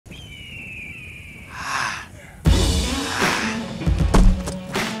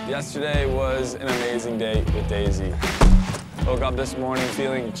Yesterday was an amazing date with Daisy. Woke up this morning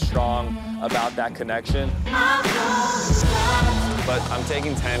feeling strong about that connection. But I'm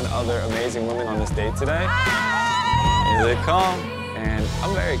taking 10 other amazing women on this date today. Here they come, and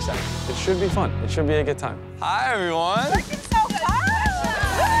I'm very excited. It should be fun. It should be a good time. Hi, everyone. Looking so good.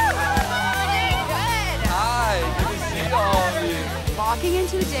 Hi, good to see all of you. Walking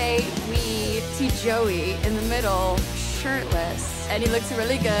into the date, we see Joey in the middle, shirtless, and he looks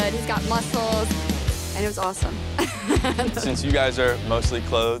really good. He's got muscles, and it was awesome. Since you guys are mostly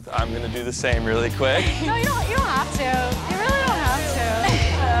clothed, I'm gonna do the same really quick. No, you don't have to. You really don't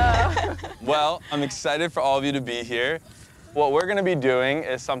have to. Well, I'm excited for all of you to be here. What we're gonna be doing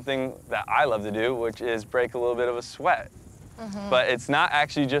is something that I love to do, which is break a little bit of a sweat. But it's not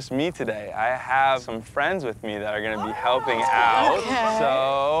actually just me today. I have some friends with me that are gonna be helping out. Okay.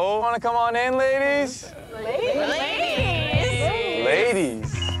 So, wanna come on in, ladies?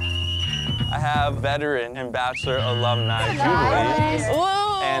 Ladies. I have veteran and Bachelor alumni, Jubilee,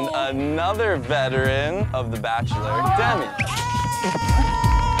 and another veteran of The Bachelor, Demi.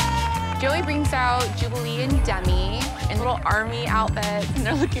 Joey brings out Jubilee and Demi in little army outfits, and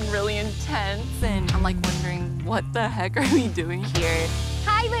they're looking really intense, and I'm like wondering, what the heck are we doing here?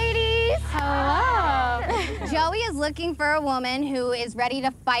 Hi, ladies. Hello. Joey is looking for a woman who is ready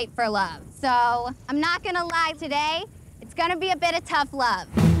to fight for love. So I'm not gonna lie today, it's gonna be a bit of tough love.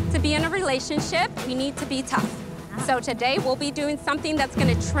 To be in a relationship, we need to be tough. So today we'll be doing something that's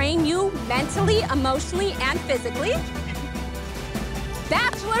gonna train you mentally, emotionally, and physically.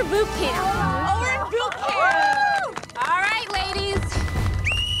 Bachelor Boot Camp. Oh, we're in boot camp. All right, ladies.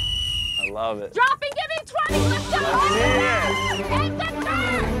 I love it. Drop and give me 20. Let's go. Take the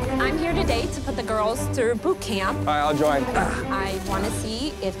turn. I'm here today to put the girls through boot camp. All right, I'll join. I want to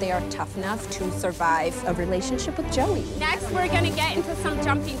see if they are tough enough to survive a relationship with Joey. Next, we're going to get into some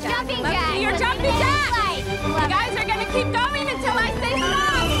jumping jacks. Jumping Let's jacks. see your jumping jacks. You guys are going to keep going until I say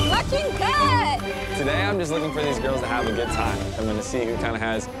stop. Looking good. Today, I'm just looking for these girls to have a good time. I'm gonna see who kind of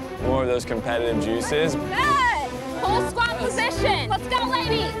has more of those competitive juices. Good. Full squat position. Let's go,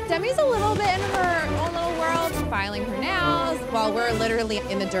 ladies. Demi's a little bit in her own little world, filing her nails, while we're literally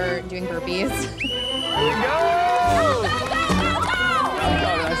in the dirt doing burpees. Here we go!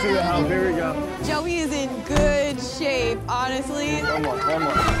 I see the help. Here we go. Joey is in good shape, honestly. One more.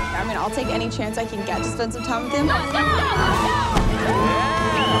 I mean, I'll take any chance I can get to spend some time with him. Let's go.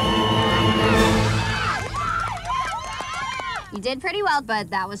 You did pretty well, but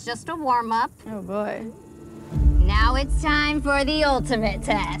that was just a warm-up. Oh, boy. Now it's time for the ultimate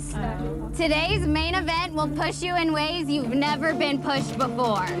test. Today's main event will push you in ways you've never been pushed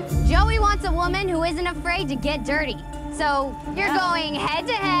before. Joey wants a woman who isn't afraid to get dirty. So you're going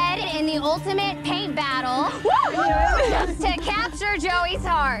head-to-head in the ultimate paint battle to capture Joey's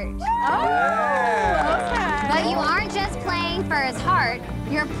heart. But you aren't just playing for his heart,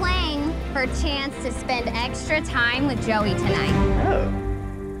 you're playing for a chance to spend extra time with Joey tonight.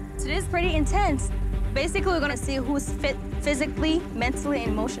 Today's pretty intense. Basically, we're gonna see who's fit physically, mentally,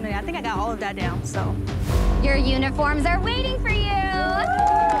 and emotionally. I think I got all of that down, so. Your uniforms are waiting for you.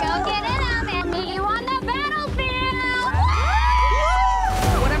 Go get in them and meet you on the battlefield.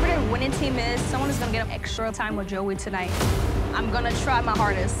 Whatever the winning team is, someone is gonna get extra time with Joey tonight. I'm gonna try my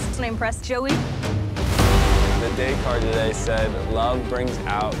hardest to impress Joey. The day card today said, love brings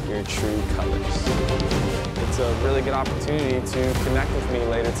out your true colors. It's a really good opportunity to connect with me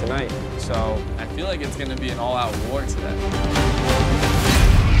later tonight. So I feel like it's gonna be an all-out war today.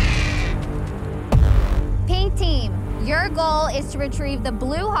 Pink team, your goal is to retrieve the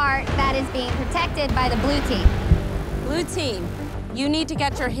blue heart that is being protected by the blue team. Blue team, you need to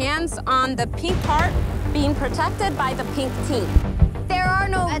get your hands on the pink heart being protected by the pink team. There are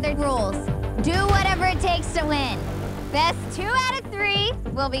no other rules. Do whatever it takes to win. Best 2 out of 3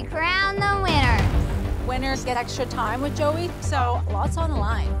 will be crowned the winners. Winners get extra time with Joey, so lots on the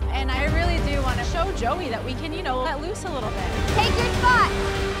line. And I really do want to show Joey that we can, let loose a little bit. Take your spot.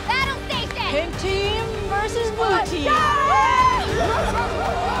 Battle station. Pink team versus blue team.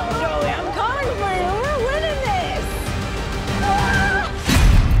 Joey, I'm calling for you. We're winning this.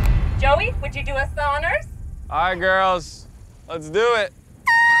 Joey, would you do us the honors? All right, girls, let's do it.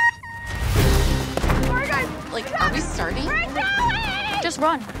 Are we starting? Just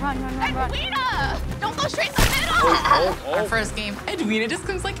run. Edwina! Don't go straight to the middle! Our first game, Edwina just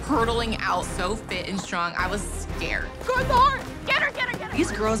comes hurtling out so fit and strong. I was scared. Go in the heart. Get her.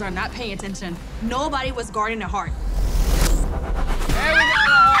 These girls are not paying attention. Nobody was guarding their heart. There we go.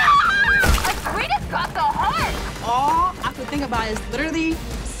 Edwina's got the heart. All I could think about is literally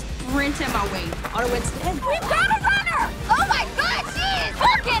sprinting my way all the way to the end. We've got a runner. Oh my God, she is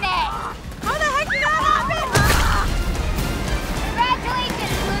hooking it.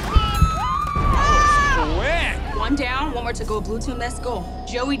 I'm down. Want more to go blue team? Let's go.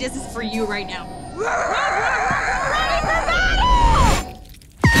 Joey, this is for you right now. Oh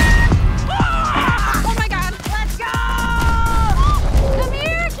my God. Let's go! Come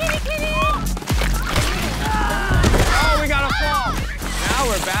here, kitty. Oh, we got a fall. Now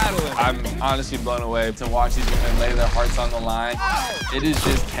we're battling. I'm honestly blown away to watch these women lay their hearts on the line. It is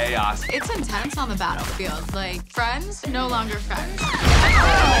just chaos. It's intense on the battlefield. Like, friends, no longer friends.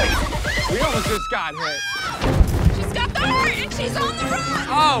 We almost just got hit. She's got the heart and she's on the run.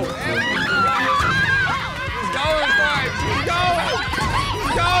 Oh! She's going for it. She's going.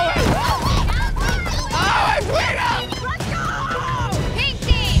 She's going. Oh, it's Lena! Let's go! Pink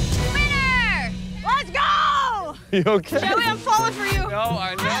team, winner! Let's go! You okay? Joey, I'm falling for you. No,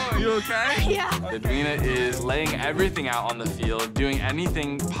 I know. You okay? Yeah. Edwina is laying everything out on the field, doing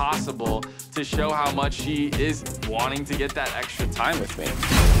anything possible to show how much she is wanting to get that extra time with me.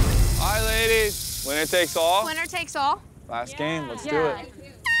 All right, ladies. Winner takes all. Winner takes all. Last game. Let's do it.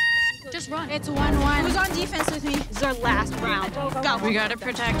 Just run. It's 1-1. Who's on defense with me? This is our last round. Go. We gotta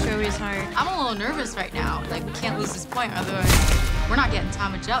protect Joey's heart. I'm a little nervous right now. Like, we can't lose this point, otherwise we're not getting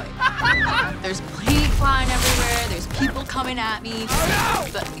time with Joey. There's paint flying everywhere. There's people coming at me. Oh,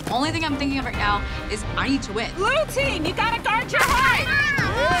 But the only thing I'm thinking of right now is I need to win. Blue team, you gotta guard your heart.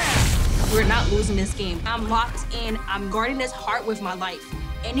 We're not losing this game. I'm locked in. I'm guarding this heart with my life.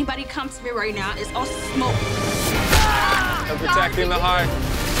 Anybody comes to me right now, it's all smoke. I'm protecting the heart.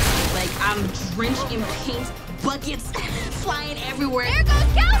 Like, I'm drenched in paint, buckets flying everywhere. There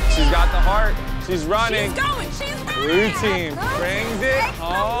goes Kelsey! She's got the heart. She's running. She's going, she's running. Blue team brings it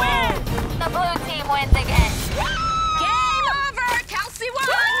home. The blue team wins again. Game over, Kelsey won.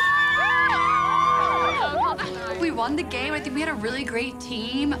 We won the game. I think we had a really great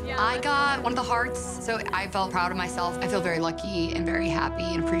team. I got one of the hearts, so I felt proud of myself. I feel very lucky and very happy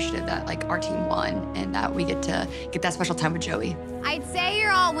and appreciative that like our team won and that we get to get that special time with Joey. I'd say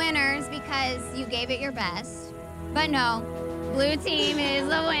you're all winners because you gave it your best. But no, blue team is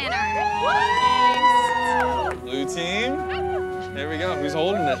the winner. Blue team. There we go. Who's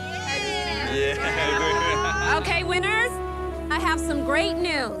holding it? Yeah. Okay, winners, I have some great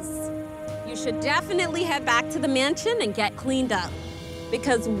news. You should definitely head back to the mansion and get cleaned up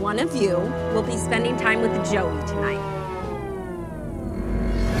because one of you will be spending time with Joey tonight.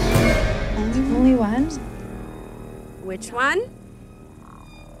 Only one? Which one?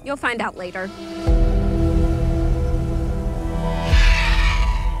 You'll find out later.